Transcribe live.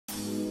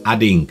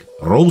adding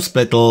rose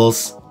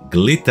petals,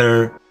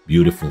 glitter,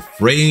 beautiful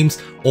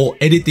frames, or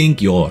editing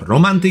your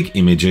romantic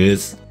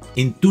images,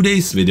 in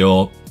today's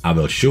video I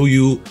will show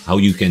you how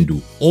you can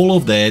do all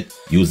of that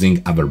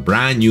using our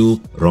brand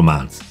new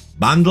Romance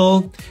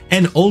bundle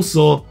and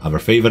also our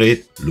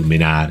favorite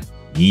Luminar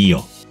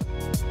NEO.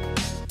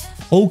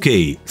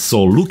 Okay,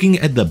 so looking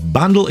at the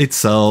bundle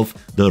itself,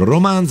 the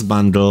Romance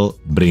bundle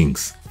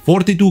brings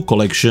 42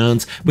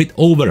 collections with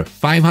over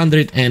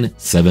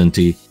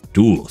 570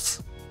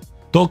 tools.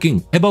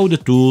 Talking about the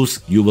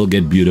tools, you will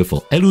get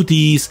beautiful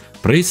LUTs,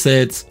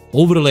 presets,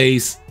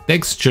 overlays,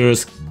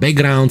 textures,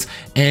 backgrounds,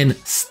 and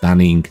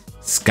stunning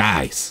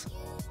skies.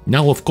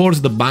 Now, of course,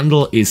 the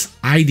bundle is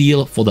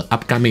ideal for the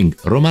upcoming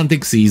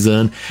romantic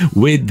season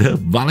with the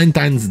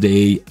Valentine's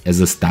Day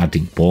as a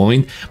starting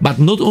point. But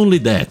not only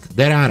that,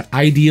 they are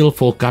ideal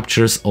for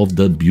captures of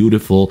the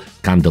beautiful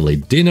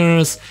candlelit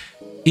dinners,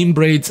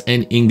 embrace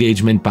and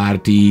engagement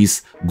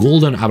parties,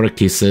 golden hour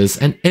kisses,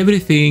 and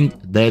everything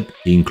that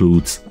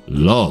includes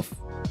love.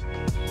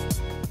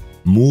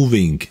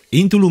 Moving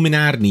into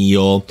Luminar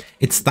NEO,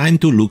 it's time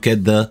to look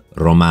at the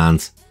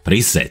Romance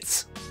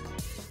presets.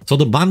 So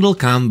the bundle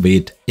comes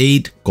with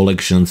 8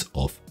 collections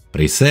of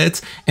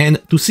presets,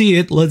 and to see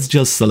it, let's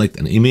just select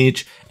an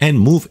image and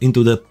move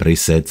into the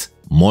presets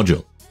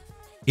module.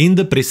 In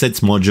the presets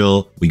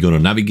module, we're gonna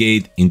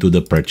navigate into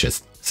the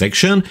purchase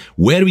section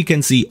where we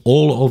can see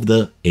all of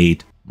the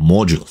 8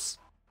 modules.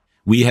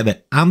 We have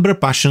an Amber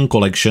Passion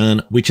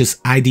collection, which is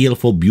ideal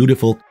for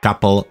beautiful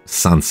couple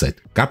sunset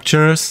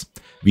captures.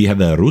 We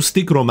have a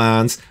Rustic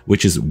Romance,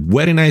 which is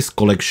very nice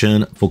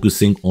collection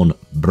focusing on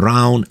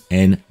brown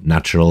and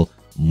natural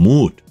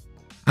mood.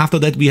 After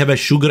that, we have a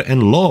Sugar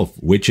and Love,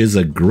 which is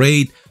a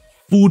great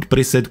food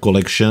preset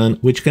collection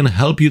which can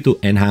help you to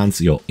enhance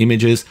your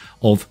images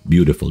of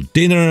beautiful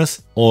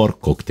dinners or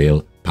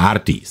cocktail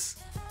parties.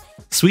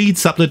 Sweet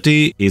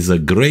Subtlety is a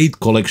great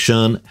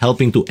collection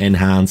helping to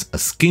enhance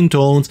skin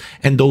tones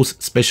and those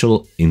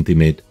special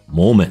intimate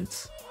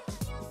moments.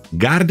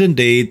 Garden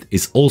Date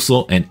is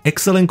also an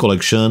excellent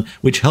collection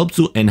which helps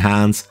to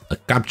enhance a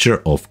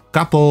capture of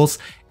couples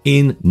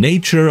in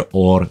nature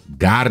or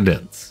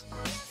gardens.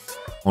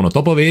 On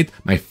top of it,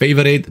 my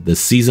favorite, the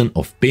Season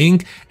of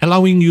Pink,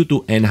 allowing you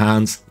to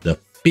enhance the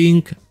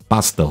pink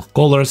pastel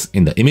colors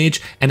in the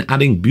image and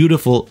adding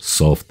beautiful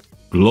soft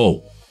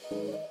glow.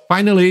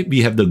 Finally, we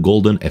have the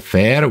Golden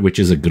Affair, which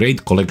is a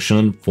great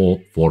collection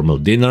for formal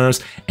dinners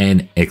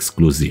and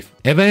exclusive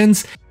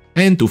events.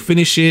 And to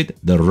finish it,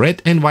 the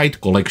Red and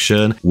White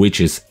collection,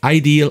 which is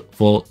ideal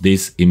for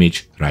this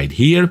image right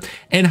here,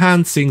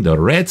 enhancing the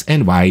reds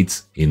and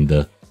whites in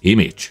the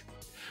image.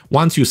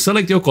 Once you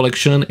select your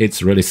collection,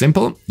 it's really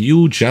simple.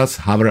 You just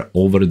hover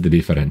over the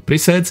different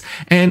presets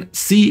and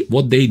see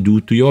what they do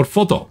to your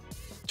photo.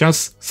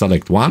 Just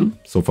select one.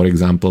 So for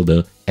example,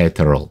 the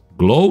Ethereal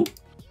Glow.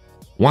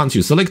 Once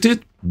you select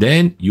it,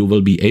 then you will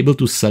be able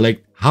to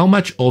select how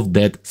much of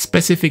that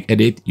specific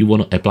edit you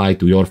want to apply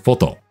to your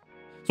photo.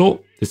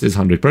 So this is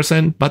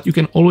 100%, but you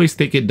can always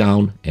take it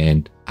down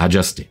and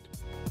adjust it.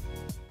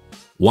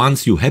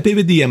 Once you're happy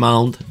with the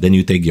amount, then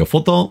you take your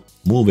photo,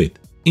 move it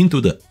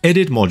into the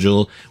edit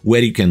module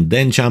where you can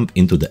then jump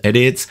into the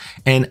edits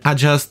and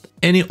adjust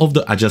any of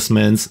the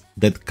adjustments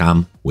that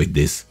come with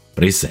this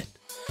preset.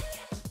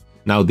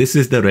 Now this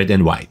is the Red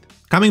and White.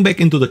 Coming back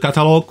into the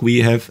catalog,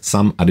 we have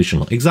some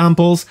additional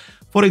examples.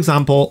 For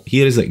example,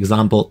 here is an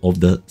example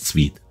of the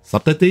Sweet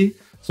Subtlety.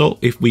 So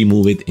if we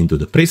move it into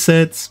the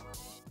presets,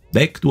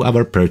 back to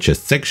our purchase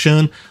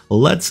section,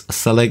 let's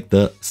select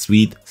the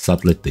Sweet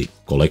Subtlety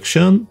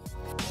collection.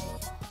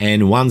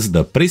 And once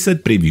the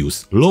preset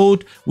previews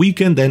load, we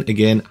can then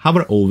again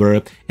hover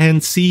over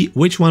and see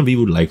which one we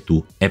would like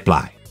to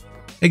apply.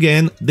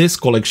 Again, this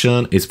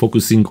collection is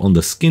focusing on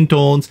the skin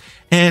tones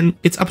and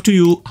it's up to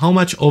you how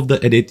much of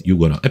the edit you're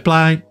gonna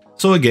apply.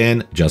 So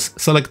again, just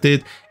select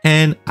it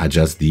and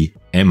adjust the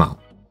amount.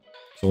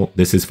 So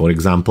this is, for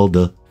example,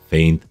 the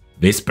Faint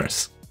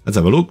Whispers. Let's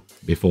have a look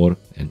before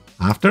and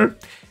after.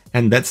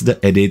 And that's the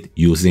edit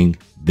using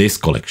this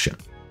collection.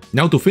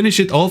 Now to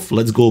finish it off,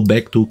 let's go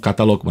back to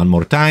catalog one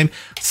more time.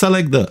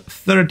 Select the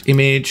third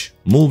image,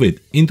 move it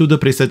into the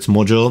presets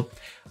module.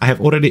 I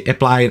have already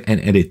applied an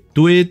edit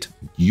to it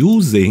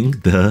using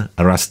the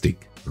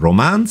Rustic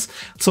Romance.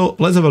 So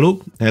let's have a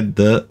look at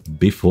the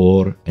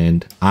before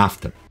and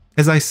after.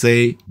 As I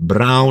say,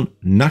 brown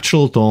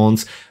natural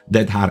tones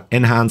that are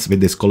enhanced with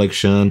this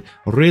collection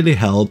really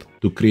help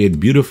to create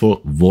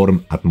beautiful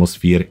warm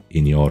atmosphere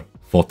in your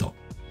photo.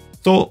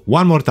 So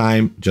one more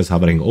time, just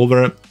hovering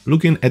over,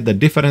 looking at the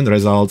different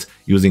results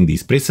using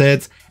these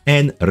presets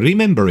and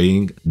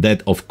remembering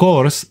that of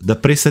course the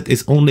preset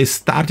is only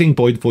starting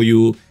point for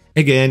you.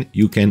 Again,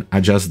 you can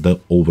adjust the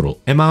overall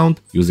amount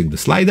using the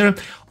slider,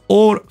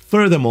 or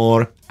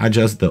furthermore,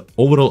 adjust the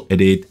overall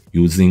edit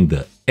using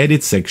the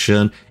edit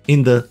section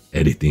in the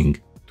editing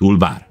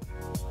toolbar.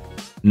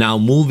 Now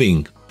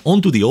moving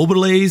onto the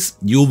overlays,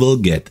 you will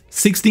get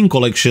 16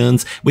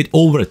 collections with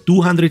over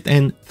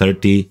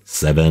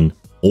 237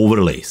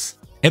 overlays.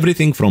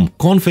 Everything from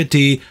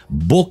confetti,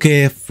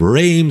 bokeh,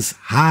 frames,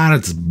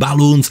 hearts,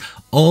 balloons,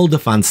 all the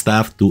fun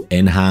stuff to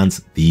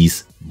enhance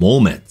these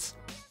moments.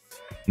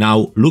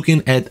 Now,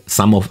 looking at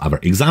some of our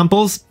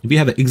examples, we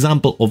have an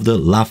example of the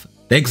love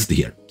text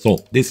here. So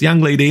this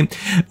young lady,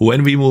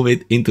 when we move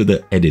it into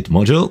the edit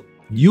module,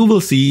 you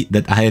will see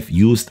that I have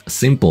used a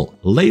simple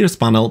layers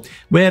panel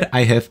where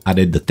I have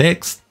added the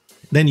text,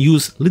 then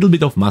use a little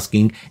bit of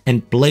masking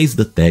and place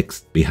the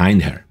text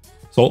behind her.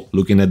 So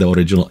looking at the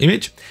original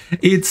image,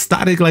 it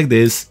started like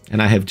this, and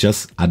I have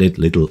just added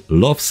little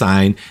love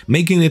sign,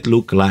 making it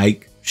look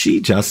like she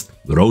just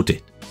wrote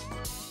it.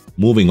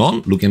 Moving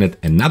on, looking at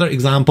another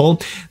example,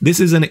 this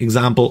is an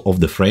example of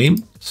the frame.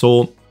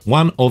 So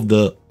one of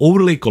the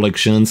overlay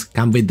collections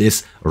come with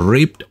this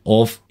ripped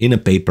off in a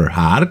paper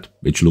heart,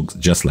 which looks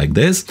just like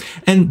this.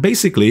 And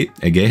basically,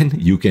 again,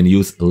 you can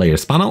use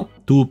layers panel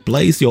to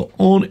place your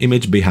own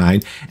image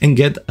behind and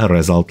get a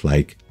result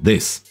like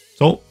this.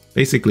 So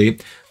basically,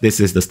 this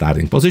is the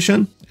starting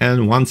position,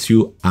 and once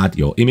you add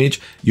your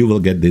image, you will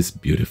get this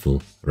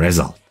beautiful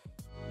result.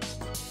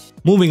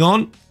 Moving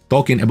on,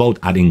 talking about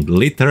adding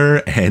glitter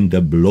and the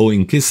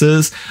blowing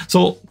kisses.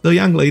 So the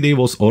young lady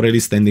was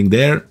already standing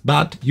there,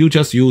 but you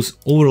just use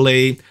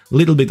overlay,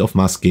 little bit of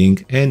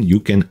masking, and you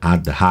can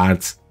add the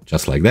hearts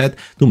just like that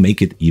to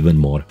make it even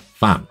more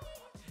fun.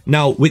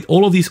 Now, with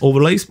all of these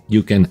overlays,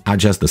 you can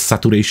adjust the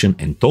saturation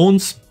and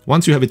tones.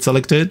 Once you have it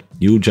selected,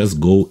 you just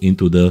go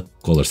into the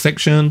color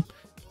section,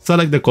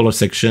 select the color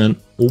section,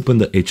 open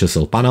the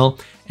HSL panel,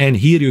 and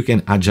here you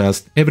can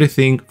adjust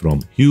everything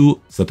from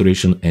hue,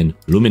 saturation, and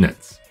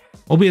luminance.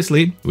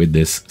 Obviously, with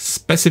these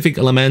specific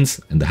elements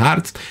and the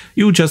hearts,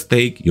 you just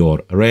take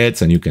your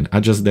reds and you can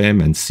adjust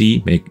them and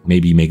see,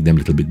 maybe make them a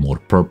little bit more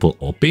purple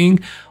or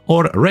pink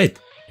or red.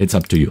 It's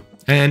up to you.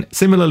 And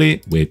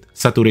similarly with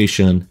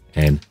saturation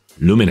and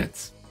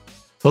luminance.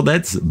 So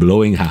that's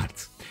blowing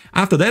hearts.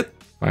 After that,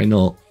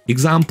 final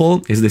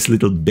example is this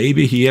little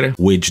baby here,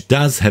 which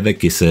does have a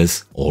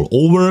kisses all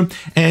over.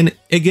 And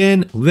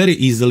again, very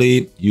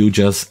easily, you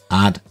just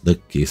add the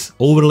kiss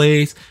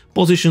overlays,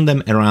 position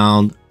them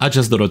around,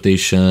 adjust the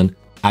rotation,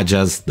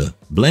 adjust the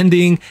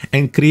blending,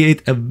 and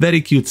create a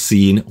very cute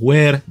scene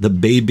where the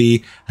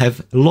baby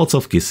have lots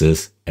of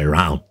kisses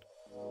around.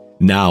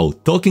 Now,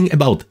 talking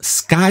about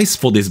skies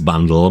for this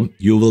bundle,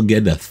 you will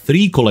get the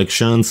 3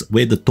 collections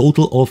with a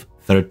total of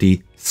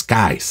 30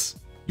 skies.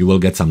 You will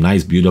get some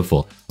nice,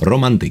 beautiful,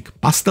 romantic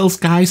pastel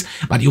skies,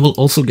 but you will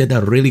also get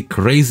a really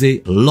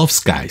crazy love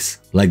skies,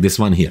 like this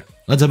one here.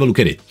 Let's have a look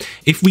at it.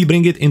 If we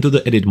bring it into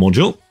the edit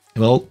module,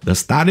 well, the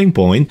starting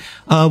point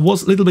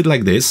was a little bit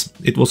like this.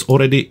 It was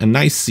already a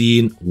nice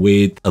scene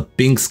with a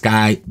pink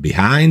sky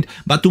behind,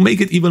 but to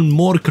make it even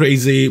more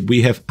crazy,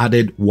 we have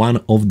added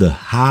one of the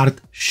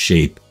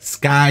heart-shaped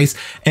skies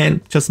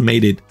and just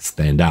made it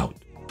stand out.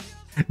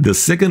 The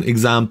second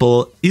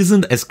example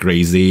isn't as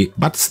crazy,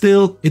 but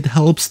still it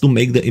helps to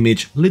make the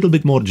image a little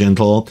bit more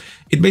gentle.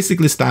 It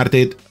basically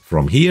started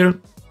from here,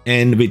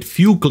 and with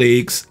few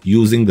clicks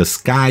using the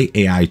Sky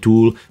AI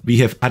tool, we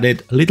have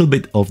added a little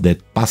bit of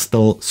that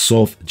pastel,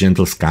 soft,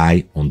 gentle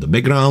sky on the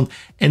background,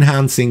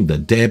 enhancing the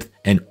depth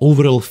and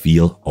overall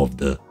feel of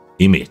the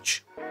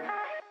image.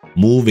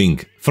 Moving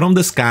from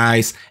the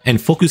skies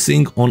and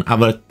focusing on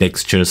our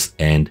textures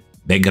and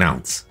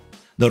backgrounds.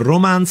 The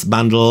Romance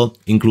bundle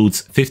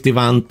includes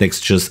 51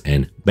 textures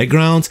and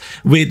backgrounds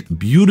with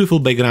beautiful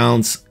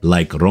backgrounds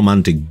like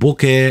romantic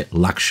bokeh,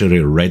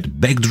 luxury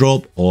red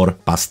backdrop or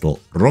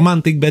pastel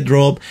romantic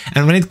backdrop.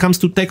 And when it comes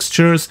to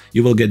textures,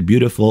 you will get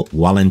beautiful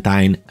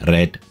Valentine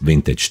red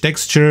vintage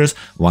textures,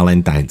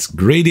 Valentine's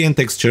gradient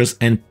textures,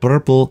 and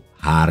purple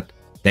heart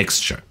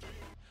texture.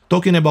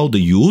 Talking about the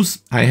use,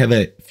 I have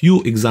a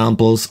few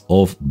examples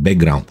of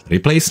background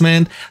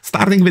replacement.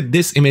 Starting with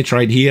this image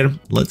right here,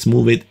 let's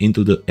move it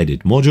into the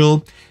edit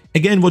module.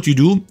 Again, what you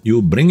do,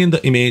 you bring in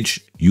the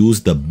image,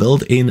 use the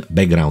built-in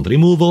background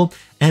removal,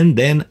 and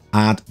then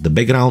add the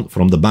background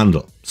from the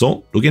bundle.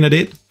 So looking at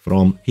it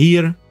from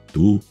here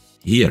to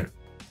here.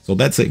 So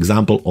that's an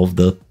example of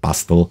the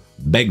pastel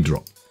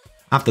backdrop.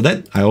 After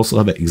that, I also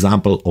have an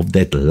example of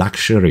that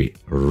luxury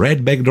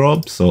red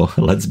backdrop. So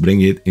let's bring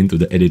it into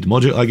the edit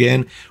module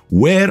again,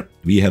 where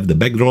we have the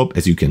backdrop,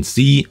 as you can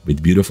see,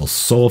 with beautiful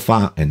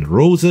sofa and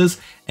roses.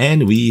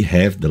 And we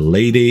have the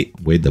lady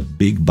with the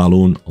big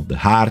balloon of the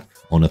heart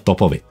on the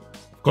top of it.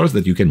 Of course,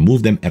 that you can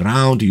move them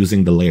around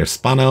using the layers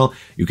panel.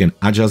 You can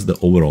adjust the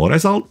overall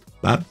result,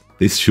 but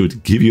this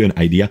should give you an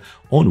idea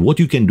on what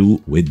you can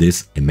do with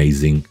this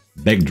amazing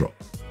backdrop.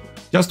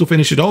 Just to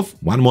finish it off,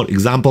 one more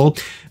example,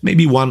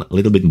 maybe one a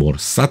little bit more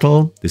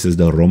subtle. This is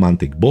the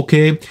romantic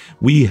bokeh.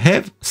 We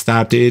have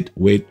started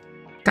with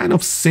kind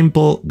of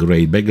simple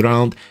gray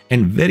background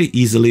and very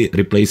easily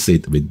replace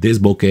it with this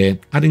bokeh,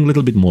 adding a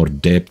little bit more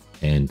depth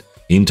and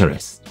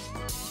interest.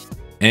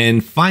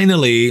 And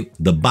finally,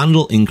 the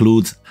bundle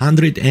includes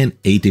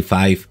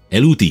 185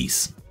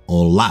 LUTs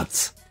or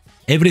LUTs.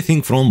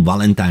 Everything from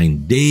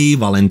Valentine Day,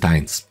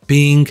 Valentine's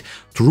Pink,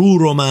 True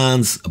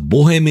Romance,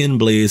 Bohemian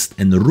Bliss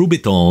and Ruby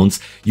Tones,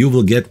 you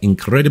will get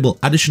incredible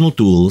additional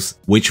tools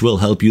which will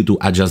help you to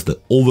adjust the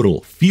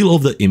overall feel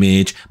of the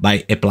image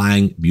by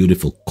applying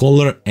beautiful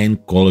color and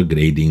color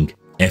grading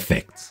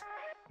effects.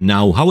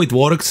 Now, how it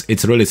works,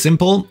 it's really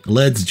simple.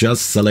 Let's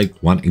just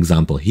select one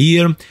example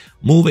here,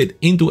 move it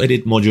into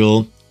edit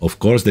module. Of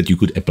course that you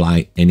could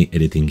apply any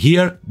editing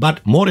here,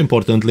 but more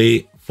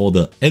importantly, for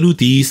the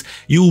LUTs,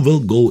 you will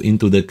go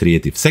into the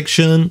creative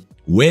section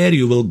where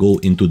you will go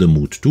into the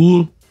mood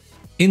tool.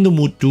 In the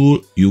mood tool,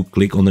 you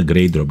click on the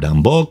gray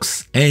drop-down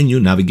box and you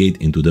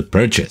navigate into the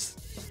purchase.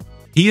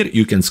 Here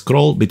you can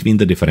scroll between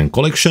the different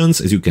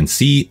collections. As you can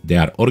see, they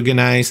are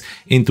organized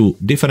into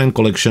different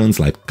collections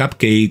like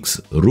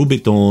Cupcakes, Ruby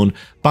Tone,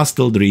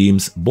 Pastel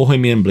Dreams,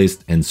 Bohemian Bliss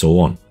and so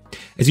on.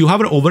 As you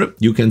hover over,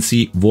 you can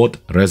see what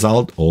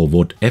result or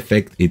what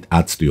effect it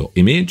adds to your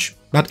image.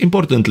 But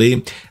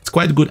importantly, it's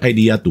quite a good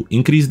idea to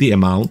increase the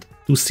amount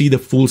to see the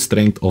full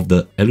strength of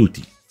the LUT.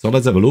 So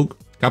let's have a look.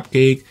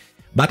 Cupcake.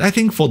 But I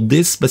think for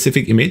this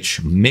specific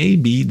image,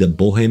 maybe the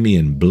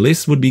Bohemian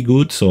Bliss would be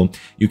good. So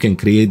you can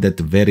create that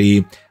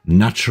very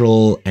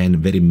natural and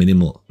very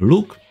minimal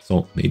look.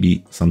 So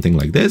maybe something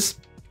like this,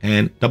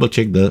 and double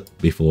check the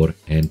before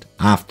and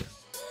after.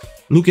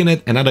 Looking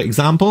at another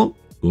example,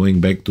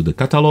 going back to the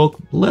catalog,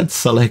 let's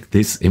select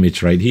this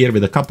image right here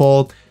with a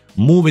couple,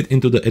 move it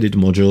into the edit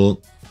module.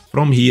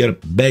 From here,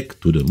 back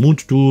to the mood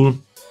tool.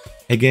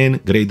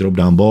 Again, gray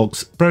drop-down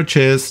box,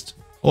 purchased,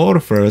 or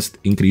first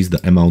increase the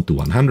amount to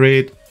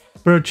 100,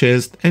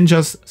 purchased, and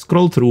just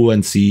scroll through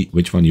and see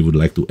which one you would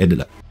like to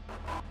edit.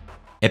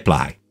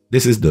 Apply.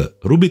 This is the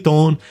Ruby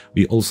Tone.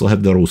 We also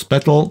have the Rose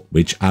Petal,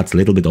 which adds a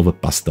little bit of a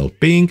pastel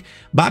pink,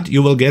 but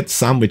you will get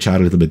some which are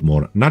a little bit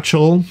more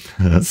natural.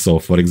 So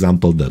for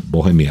example, the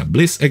Bohemian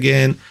Bliss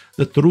again,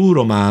 the True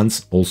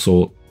Romance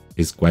also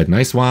is quite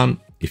nice one.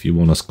 If you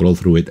want to scroll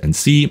through it and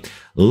see,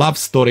 Love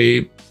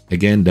Story,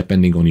 again,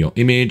 depending on your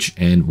image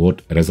and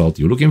what result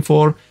you're looking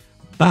for.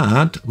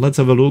 But let's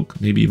have a look.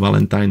 Maybe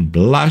Valentine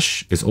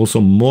Blush is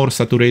also more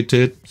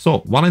saturated.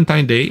 So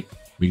Valentine Day,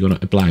 we're going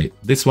to apply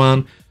this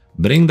one,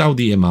 bring down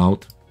the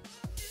amount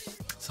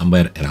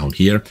somewhere around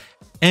here.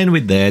 And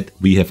with that,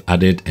 we have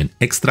added an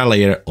extra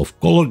layer of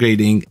color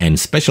grading and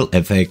special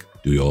effect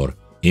to your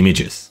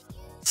images.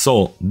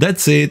 So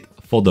that's it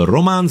for the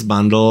Romance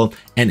bundle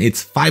and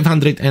its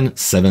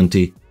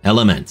 570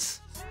 elements.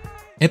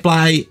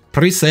 Apply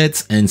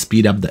presets and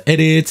speed up the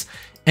edits,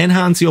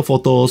 enhance your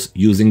photos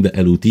using the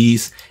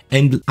LUTs,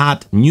 and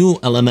add new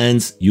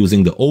elements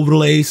using the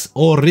overlays,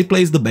 or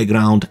replace the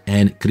background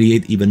and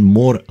create even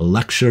more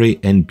luxury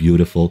and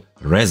beautiful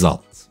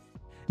results.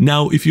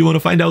 Now, if you want to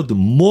find out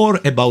more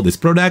about this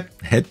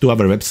product, head to our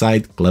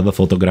website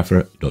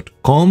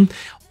cleverphotographer.com,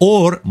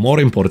 or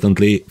more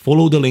importantly,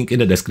 follow the link in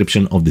the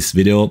description of this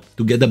video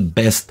to get the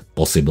best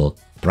possible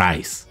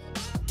price.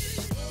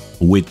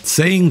 With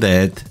saying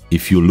that,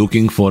 if you're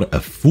looking for a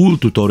full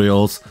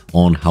tutorials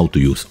on how to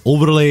use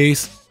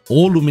overlays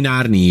or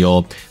Luminar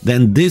NEO,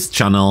 then this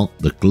channel,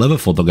 The Clever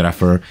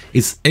Photographer,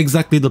 is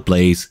exactly the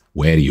place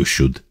where you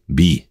should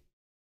be.